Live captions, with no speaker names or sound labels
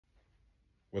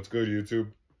What's good,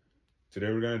 YouTube? Today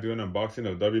we're going to do an unboxing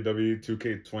of WWE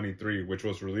 2K23, which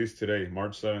was released today,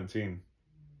 March 17.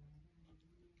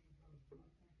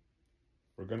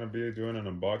 We're going to be doing an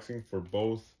unboxing for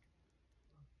both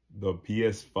the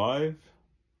PS5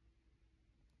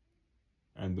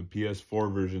 and the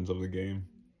PS4 versions of the game.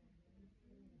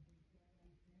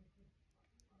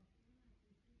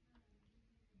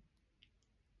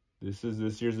 This is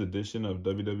this year's edition of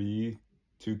WWE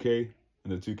 2K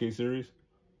and the 2K series.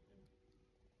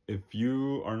 If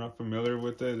you are not familiar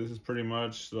with it, this is pretty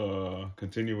much the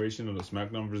continuation of the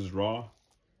SmackDown vs. Raw,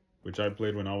 which I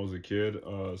played when I was a kid.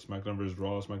 SmackDown vs.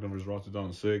 Raw, SmackDown vs. Raw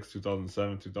 2006,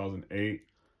 2007, 2008,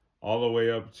 all the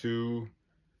way up to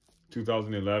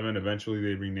 2011. Eventually,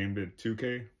 they renamed it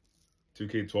 2K.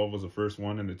 2K12 was the first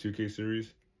one in the 2K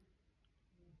series.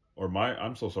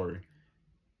 I'm so sorry.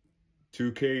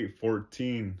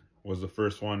 2K14 was the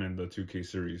first one in the 2K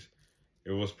series.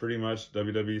 It was pretty much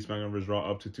WWE SmackDown vs. Raw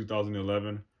up to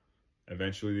 2011.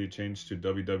 Eventually, they changed to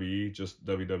WWE, just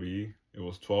WWE. It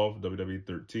was 12, WWE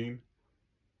 13.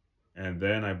 And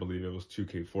then I believe it was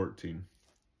 2K14.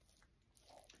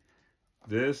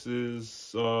 This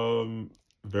is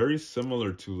very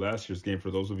similar to last year's game for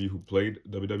those of you who played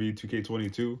WWE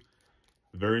 2K22.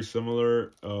 Very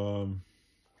similar. The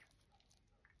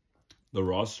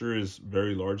roster is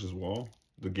very large as well.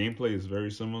 The gameplay is very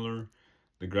similar.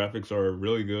 The graphics are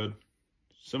really good,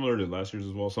 similar to last year's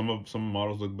as well. Some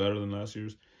models look better than last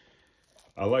year's.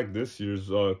 I like this year's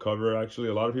cover, actually.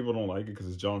 A lot of people don't like it because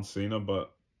it's John Cena,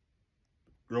 but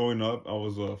growing up, I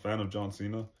was a fan of John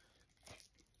Cena.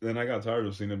 Then I got tired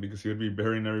of Cena because he would be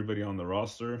burying everybody on the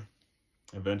roster.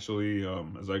 Eventually,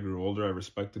 as I grew older, I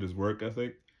respected his work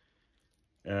ethic.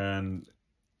 And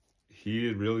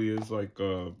he really is like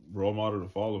a role model to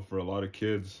follow for a lot of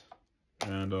kids.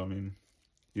 And, I mean,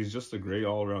 he's just a great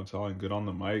all-around talent, good on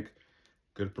the mic,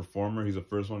 good performer. He's the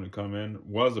first one to come in,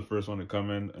 was the first one to come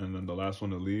in, and then the last one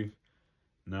to leave.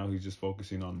 Now he's just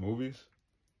focusing on movies.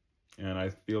 And I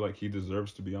feel like he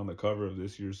deserves to be on the cover of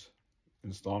this year's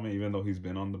installment, even though he's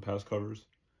been on the past covers.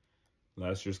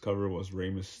 Last year's cover was Rey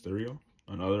Mysterio,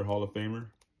 another Hall of Famer,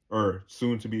 or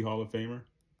soon-to-be Hall of Famer.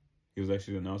 He was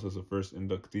actually announced as the first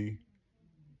inductee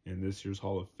in this year's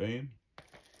Hall of Fame.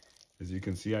 As you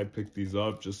can see, I picked these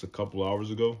up just a couple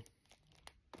hours ago.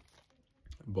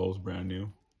 Both brand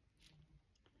new.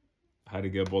 I had to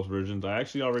get both versions. I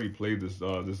actually already played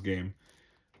this game.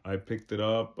 I picked it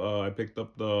up. I picked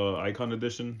up the Icon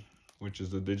Edition, which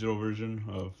is the digital version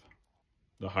of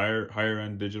the higher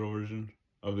end digital version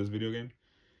of this video game.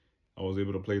 I was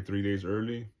able to play 3 days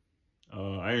early.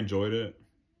 I enjoyed it.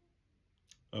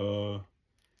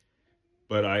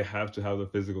 But I have to have the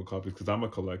physical copy because I'm a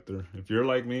collector. If you're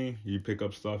like me, you pick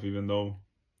up stuff even though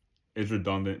it's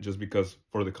redundant just because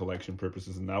for the collection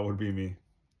purposes, and that would be me.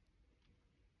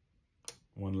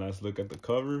 One last look at the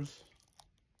covers.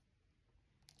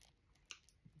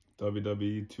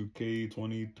 WWE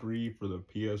 2K23 for the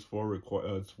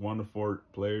PS4 it's 1 to 4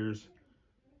 players,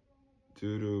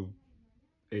 2 to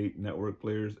 8 network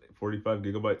players, 45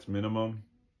 gigabytes minimum,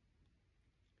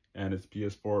 and it's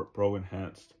PS4 Pro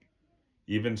Enhanced.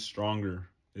 Even stronger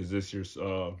is this year's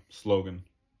slogan.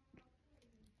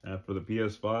 And for the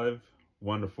PS5,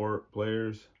 1 to 4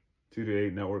 players, 2 to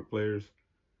 8 network players,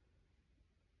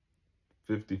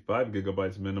 55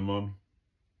 gigabytes minimum,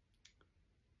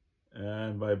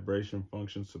 and vibration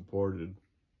function supported.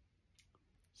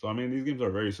 So I mean, these games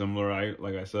are very similar.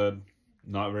 Like I said,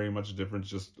 not very much difference,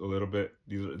 just a little bit.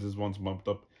 This one's bumped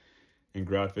up in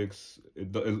graphics.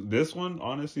 This one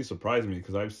honestly surprised me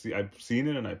because I've seen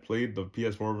it and I played the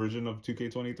PS4 version of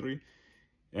 2K23,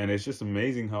 and it's just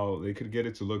amazing how they could get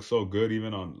it to look so good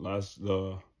even on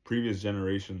the previous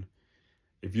generation.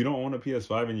 If you don't own a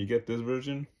PS5 and you get this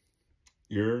version,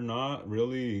 you're not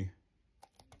really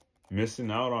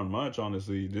missing out on much,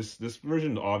 honestly. This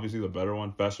version is obviously the better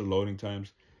one, faster loading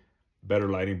times, better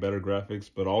lighting, better graphics,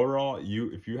 but overall,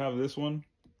 if you have this one,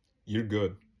 you're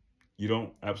good. You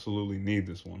don't absolutely need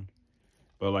this one.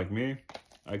 But like me,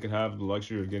 I could have the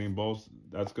luxury of getting both.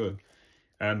 That's good.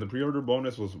 And the pre-order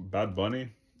bonus was Bad Bunny.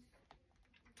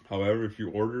 However, if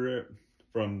you order it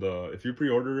if you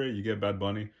pre-order it, you get Bad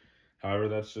Bunny. However,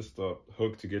 that's just a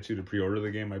hook to get you to pre-order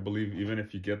the game. I believe even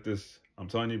if you get this, I'm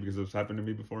telling you because it's happened to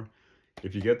me before.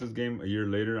 If you get this game a year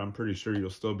later, I'm pretty sure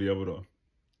you'll still be able to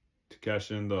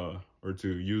cash in or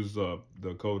to use the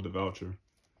code, the voucher,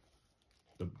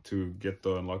 to get the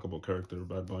unlockable character,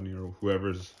 Bad Bunny, or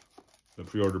whoever's the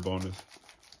pre-order bonus.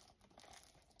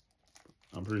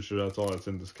 I'm pretty sure that's all that's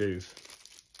in this case.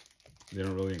 They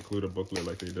don't really include a booklet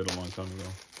like they did a long time ago.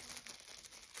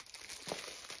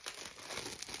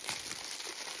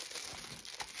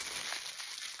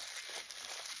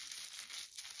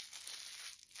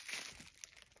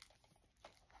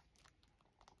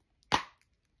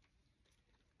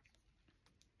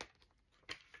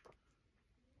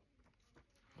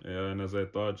 And as I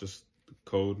thought, just the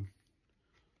code.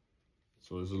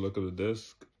 So there's a look of the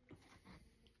disc.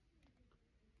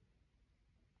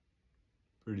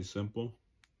 Pretty simple,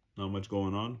 not much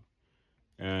going on.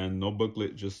 And no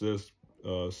booklet, just this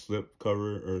slip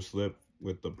cover or slip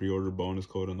with the pre-order bonus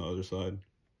code on the other side.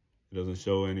 It doesn't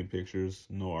show any pictures,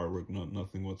 no artwork,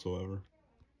 nothing whatsoever.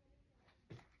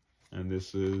 And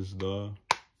this is the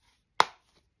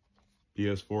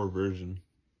PS4 version.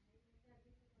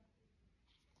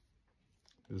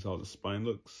 This is how the spine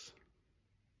looks.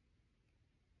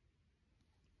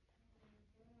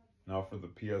 Now for the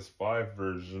PS5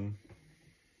 version,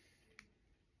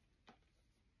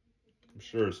 I'm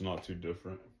sure it's not too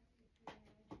different.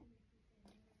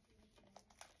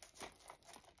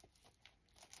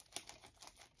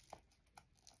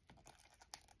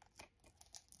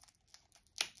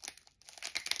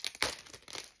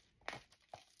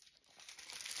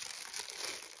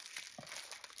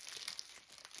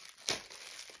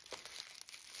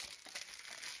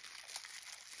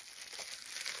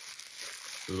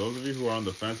 For those of you who are on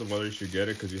the fence of whether you should get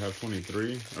it because you have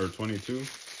 23 or 22,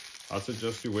 I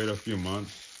suggest you wait a few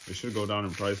months. It should go down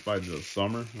in price by the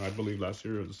summer. I believe last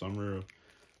year or the summer of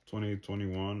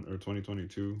 2021 or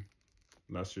 2022.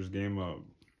 Last year's game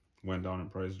went down in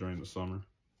price during the summer.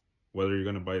 Whether you're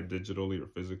going to buy it digitally or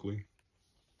physically.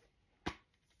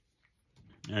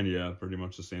 And yeah, pretty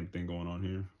much the same thing going on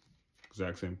here.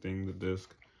 Exact same thing, the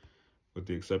disc. With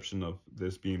the exception of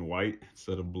this being white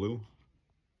instead of blue.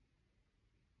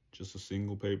 Just a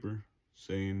single paper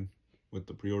saying with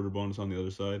the pre-order bonus on the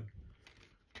other side.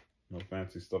 No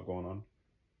fancy stuff going on.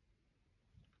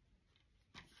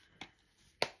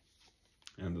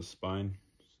 And the spine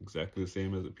is exactly the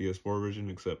same as the PS4 version,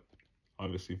 except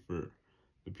obviously for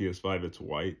the PS5 it's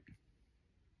white.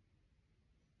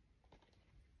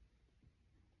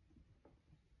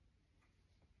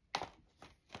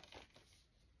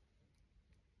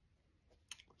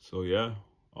 So yeah,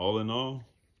 all in all,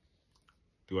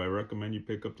 do I recommend you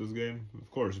pick up this game? Of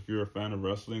course, if you're a fan of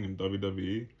wrestling and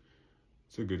WWE,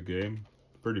 it's a good game.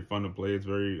 Pretty fun to play. It's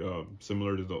very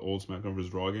similar to the old SmackDown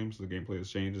vs. Raw games. The gameplay has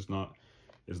changed. It's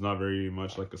not very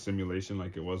much like a simulation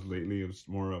like it was lately. It was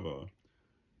more of a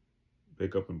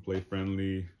pick up and play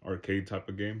friendly arcade type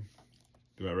of game.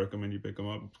 Do I recommend you pick them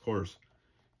up? Of course.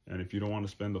 And if you don't want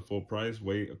to spend the full price,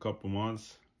 wait a couple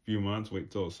months, few months,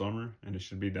 wait till the summer, and it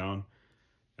should be down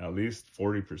at least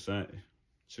 40%.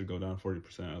 Should go down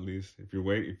 40% at least. If you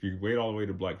wait all the way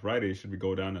to Black Friday, it should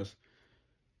go down as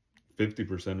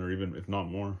 50% or even if not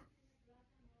more.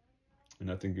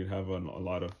 And I think you'd have a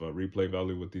lot of replay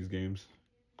value with these games.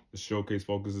 The showcase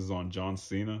focuses on John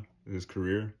Cena, his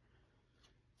career,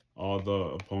 all the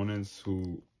opponents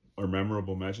who are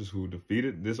memorable matches who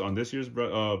defeated this on this year's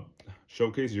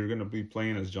showcase. You're gonna be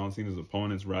playing as John Cena's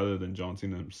opponents rather than John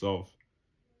Cena himself.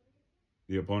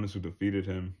 The opponents who defeated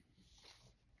him.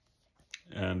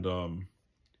 And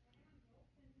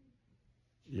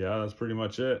yeah, that's pretty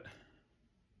much it.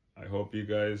 I hope you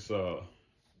guys go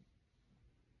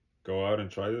out and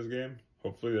try this game.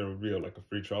 Hopefully there will be like a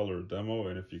free trial or a demo,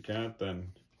 and if you can't, then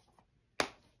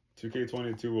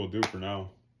 2K22 will do for now,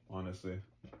 honestly.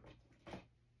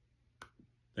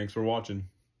 Thanks for watching.